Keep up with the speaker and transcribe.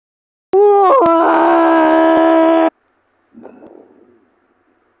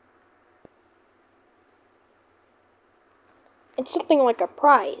It's something like a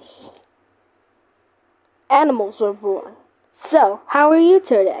prize. Animals were born. So, how are you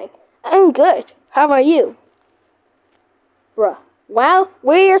today? I'm good. How are you? Bruh. Wow,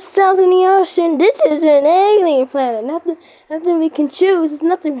 we're yourselves in the ocean. This is an alien planet. Nothing we can choose. It's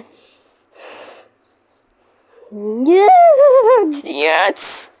nothing.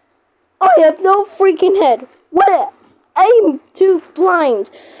 Yes. I have no freaking head. What? I'm too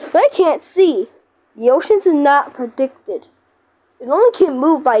blind. But I can't see. The oceans are not predicted. It only can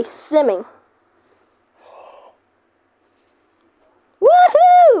move by swimming.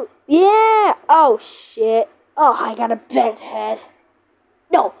 Woohoo! Yeah! Oh shit. Oh, I got a bent head.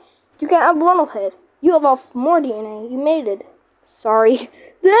 No, you got a normal head. You evolved more DNA. You made it. Sorry.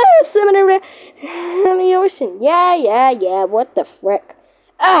 Swimming around in the ocean. Yeah. What the frick?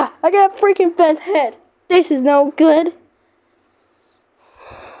 Ah, I got a freaking bent head. This is no good.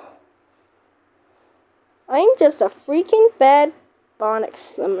 I'm just a freaking bad bionic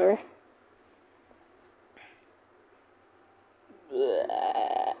swimmer.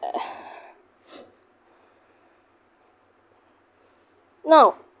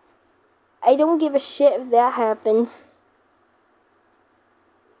 No, I don't give a shit if that happens.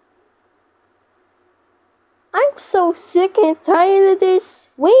 I'm so sick and tired of this.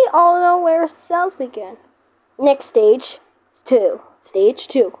 We all know where cells begin. Next stage 2. Stage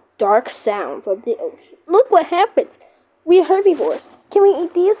 2. Dark sounds of the ocean. Look what happens. We are herbivores. Can we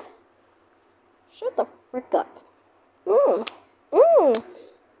eat these? Shut the frick up.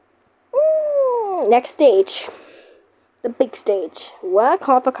 Next stage. The big stage. What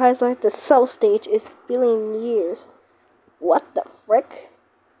complicates like the cell stage is billion years. What the frick?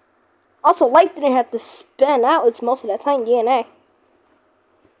 Also, life didn't have to spin out. It's most of the time DNA.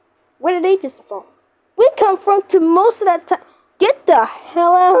 Where did they just fall? We come from to most of that time. Get the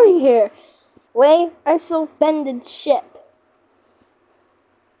hell out of here. Wait, I'm so bended ship.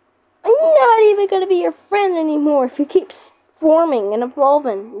 I'm not even gonna be your friend anymore if you keep forming and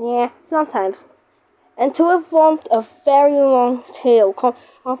evolving. Yeah, sometimes. And to evolve a very long tail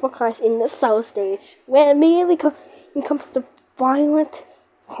complicates in the cell stage. When it immediately comes to violent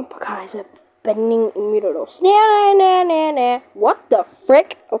complicates of bending immutables. Nah. What the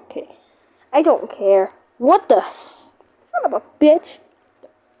frick? Okay. I don't care. What the son of a bitch? The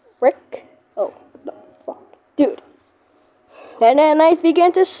frick? Oh, what the fuck? Dude. And then I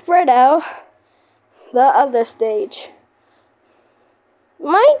began to spread out the other stage.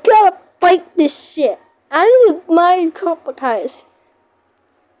 I gotta fight this shit. I didn't mind complicates.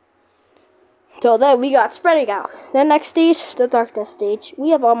 So then we got spreading out. The next stage, the darkness stage,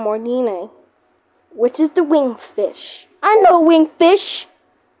 we have all more DNA. Which is the wingfish. I know wingfish.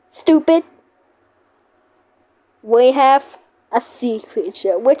 Stupid. We have a sea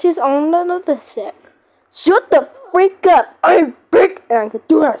creature, which is on another set. Shut the freak up! I'm big and I can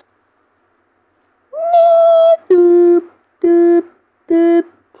do this.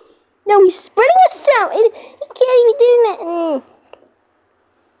 No, he's spreading us out. He can't even do nothing.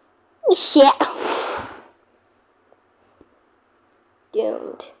 Shit.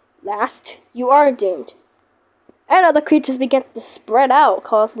 Doomed. Last, you are doomed. And other creatures begin to spread out,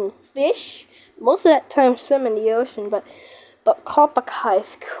 causing fish. Most of that time swim in the ocean, but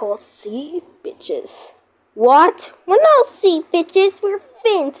copacais called sea bitches. What? We're not sea bitches, we're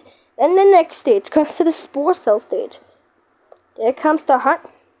fins. Then the next stage comes to the spore cell stage. There comes the hot,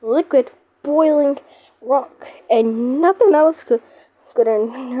 liquid, boiling rock, and nothing else could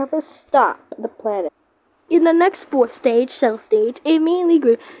never stop the planet. In the next spore stage, cell stage, it immediately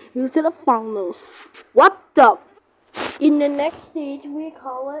grew to the follows. What the? In the next stage,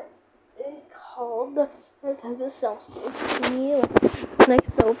 it's called the cell stage. Like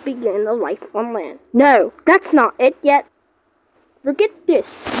so begin the life on land. No, that's not it yet. Forget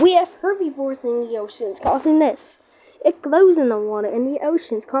this. We have herbivores in the oceans causing this. It glows in the water in the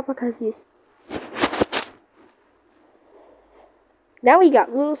oceans because you. Now we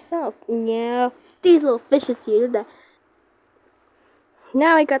got little cells. Yeah, these little fishes here did that.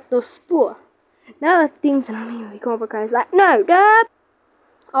 Now I got those spore. Now the things that I'm really complicated like no,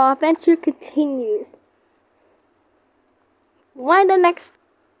 our adventure continues. Why the next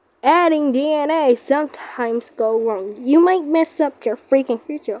adding DNA sometimes go wrong. You might mess up your freaking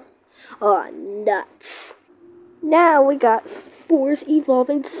future. Oh, nuts. Now we got spores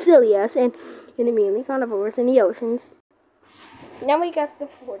evolving cilias and immediately carnivores in the oceans. Now we got the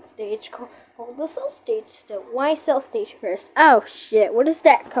fourth stage called the cell stage still. Why cell stage first? Oh shit, what is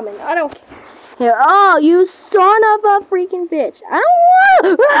that coming? I don't care. Oh, you son of a freaking bitch. I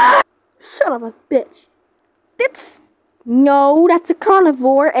don't want son of a bitch. No, that's a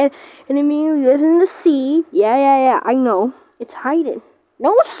carnivore and immediately lives in the sea. Yeah, I know. It's hiding.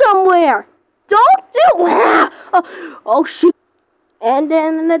 No, somewhere. Don't do oh shit. And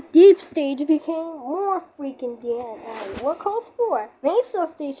then the deep stage became more freaking DNA. What calls for? Main cell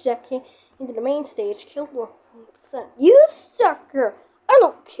stage that came into the main stage killed 1%. You sucker! I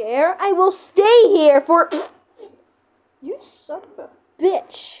don't care. I will stay here for. You son of a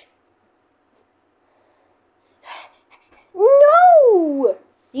bitch. No!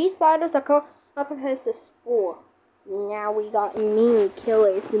 Sea spiders are called up against the SPORE. Now we got mini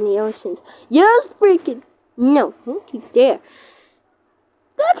killers in the oceans. You freaking. No, don't you dare.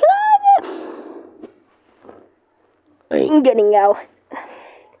 I'm getting out.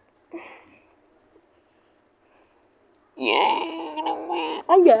 Yeah,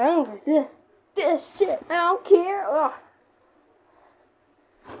 I'm getting angry. This shit, I don't care. Ugh.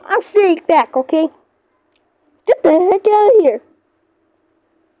 I'm staying back, okay? Get the heck out of here.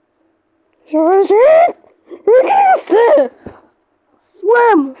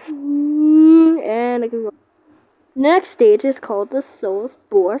 Swim! And I can go. Next stage is called the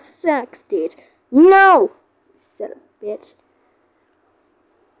SPORE sac stage. No! Son of a bitch.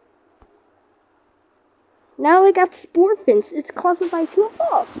 Now we got spore fins. It's classified to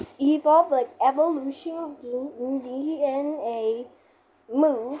evolve. Evolve like evolution of DNA.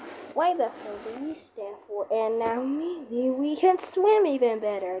 Move. Why the hell do we stand for? And now maybe we can swim even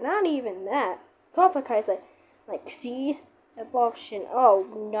better. Not even that. Complicated like seas. Evolution. Oh,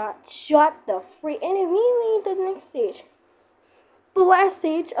 not shut the freak. And immediately the next stage. The last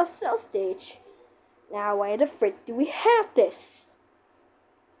stage, a cell stage. Now why the frick do we have this?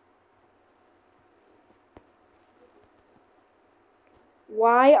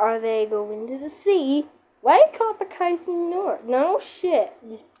 Why are they going to the sea? Why complicated north? No shit.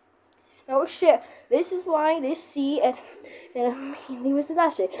 No shit. This is why this sea and immediately was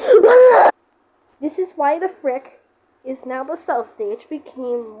that shit. This is why the frick is now the cell stage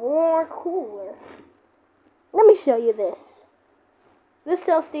became more cooler. Let me show you this. This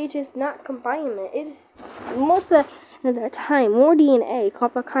cell stage is not confinement. It is most of the time more DNA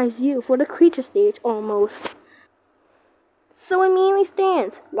complicates you for the creature stage almost. So it mainly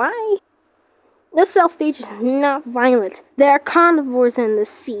stands. Why? The cell stage is not violent. There are carnivores in the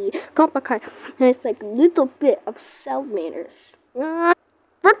sea. Complicated. And it's like a little bit of cell manners.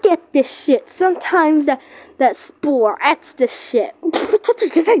 Forget this shit. Sometimes that spore, that's the shit.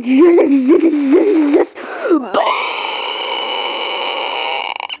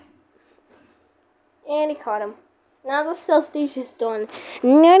 And he caught him. Now the cell stage is done.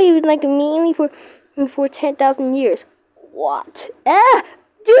 Not even like mainly for 10,000 years. What?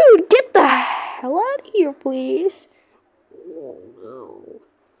 Dude, get the hell out of here, please. Oh no.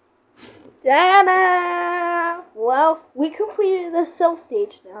 Ta-da! Well, we completed the cell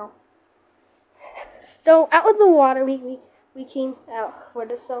stage now. So out of the water, we came out for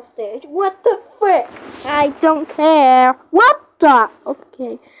the cell stage. What the frick? I don't care. What the?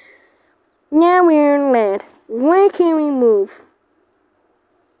 Okay. Now we're in land. Where can we move?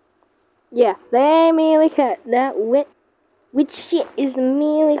 Yeah, they mainly cut that which shit is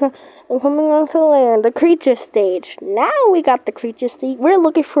mainly coming onto land. The creature stage. Now we got the creature stage. We're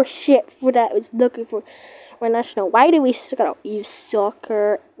looking for shit for that. We're looking for national. Why do we suck? You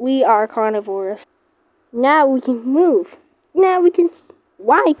sucker. We are carnivores. Now we can move. Now we can.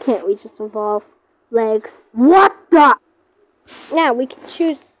 Why can't we just evolve legs? What the? Now we can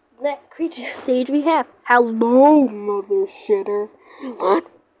choose that creature stage we have. Hello, mother shitter. What?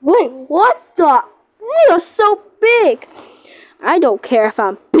 Wait, what the? You're so big. I don't care if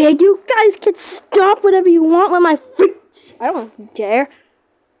I'm big. You guys can stop whatever you want with my feet. I don't dare.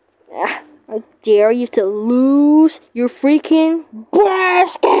 I dare you to lose your freaking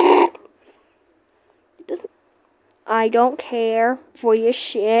basket. I don't care for your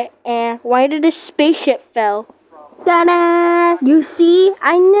shit. And why did the spaceship fell? Ta-da! You see?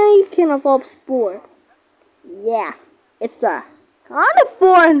 I know you can evolve spore. Yeah, it's a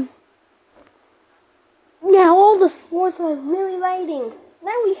carnivore. Now all the spores are really lighting.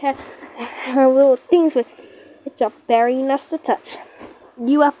 Now we have our little things which are very nice to touch.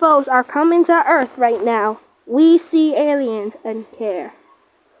 UFOs are coming to Earth right now. We see aliens and care.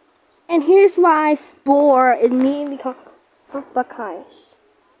 And here's why SPORE is mainly called Buckeyes.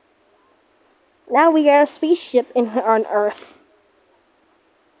 Now we got a spaceship on Earth.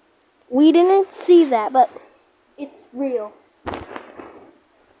 We didn't see that, but it's real.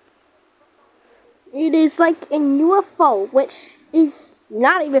 It is like a UFO, which is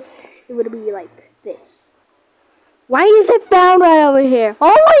not even, it would be like this. Why is it found right over here?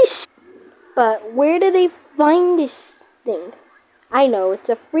 Holy sh! But where did they find this thing? I know, it's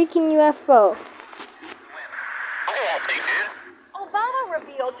a freaking UFO. I won't take it.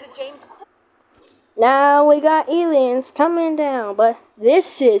 Now we got aliens coming down, but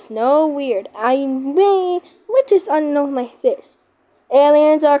this is no weird. I mean, what is unknown like this?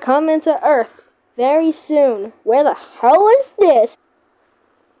 Aliens are coming to Earth very soon. Where the hell is this?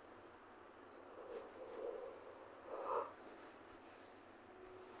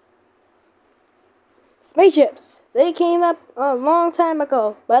 Spaceships. They came up a long time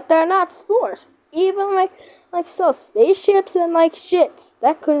ago, but they're not spores. Even like so, spaceships and like shits.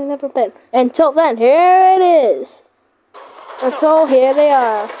 That could have never been. Until then, here it is. Until here they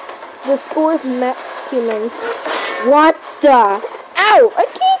are. The spores met humans. What the? Ow! I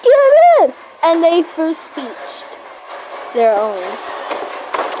can't get in! And they first speeched their own.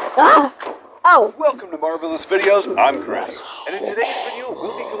 Ah! Oh! Welcome to Marvelous Videos, I'm Chris. And in today's video,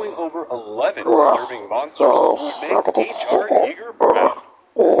 we'll be going over 11 disturbing monsters who make H.R. Yeager proud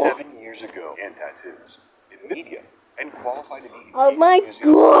 7 years ago. And tattoos in the media and qualified to be in Oh my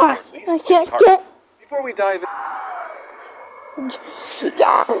god! I can't get... Before we dive in...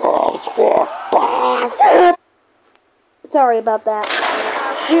 Sorry about that.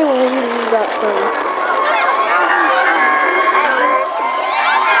 Really got funny.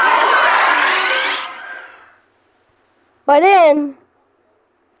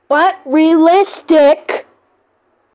 But realistic.